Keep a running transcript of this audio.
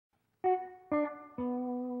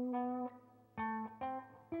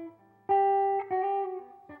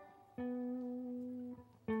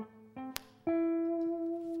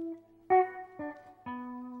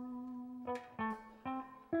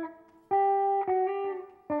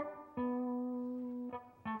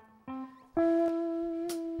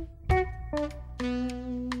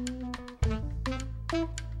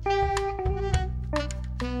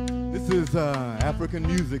is African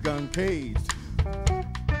music uncaged.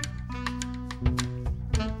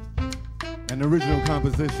 An original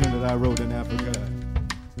composition that I wrote in Africa.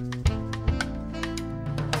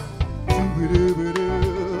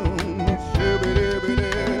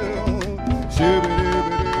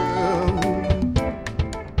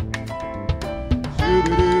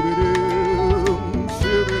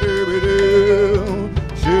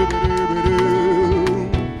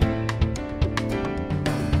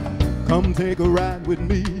 Come take a ride with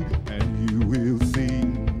me and you will see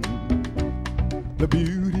the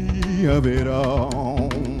beauty of it all.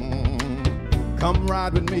 Come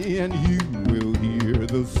ride with me and you will hear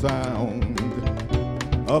the sound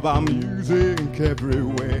of our music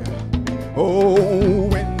everywhere. Oh,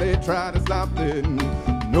 when they try to stop it,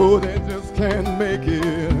 no, they just can't make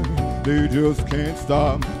it. They just can't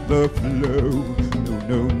stop the flow.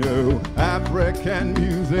 No, no, African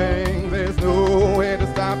music, there's no way to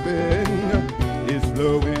stop it. It's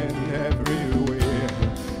flowing everywhere.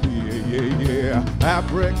 Yeah, yeah, yeah.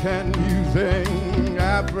 African music,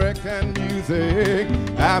 African music,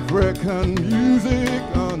 African music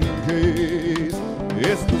uncaged.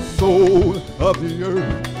 It's the soul of the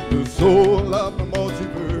earth, the soul of the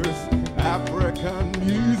multiverse. African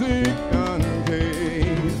music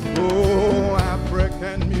uncaged. Oh,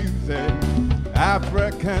 African music,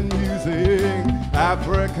 African music,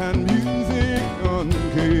 African music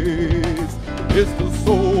uncaged. It's the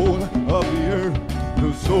soul of the earth,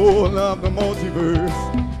 the soul of the multiverse.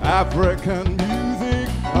 African music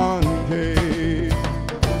uncaged.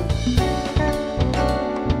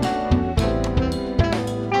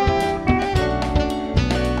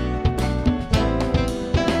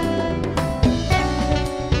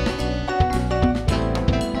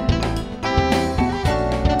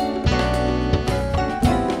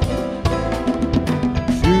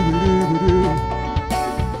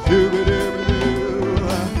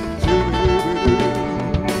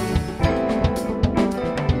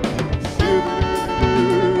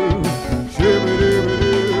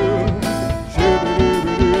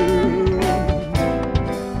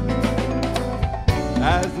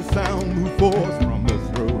 As the sound moved forth from the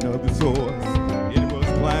throne of the source, it was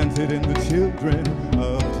planted in the children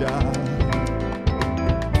of Jah,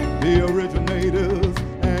 the originators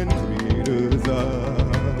and creators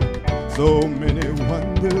of so many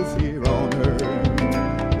wonders here on earth.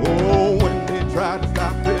 Oh, when they try to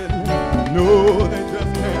stop it, no, they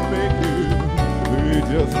just can't make it. They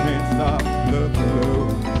just can't stop the flow.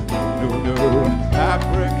 No, no,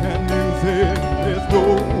 African music, there's no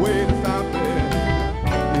way to stop it.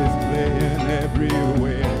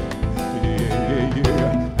 Everywhere, yeah, yeah,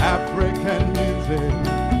 yeah. African music,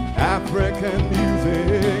 African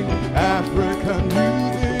music, African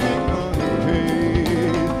music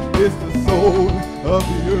uncaged. It's the soul of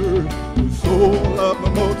the earth, the soul of the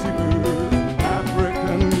multiverse.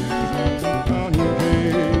 African music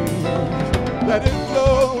uncaged. Let it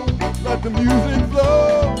flow, let the music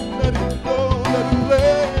flow, let it flow, let it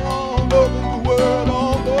play all over the world,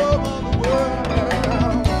 all over the world.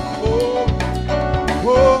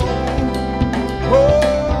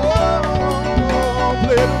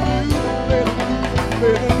 Play the music,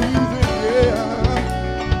 play the music, yeah.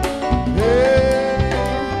 Yeah,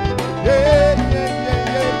 yeah, yeah, yeah,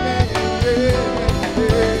 yeah, yeah, yeah,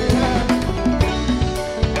 yeah.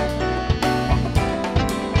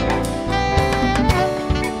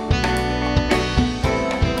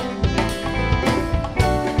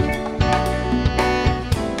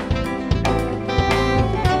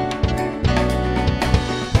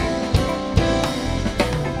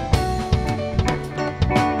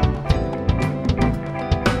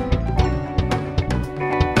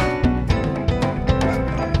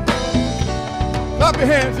 Clap your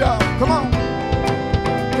hands, y'all. Come on.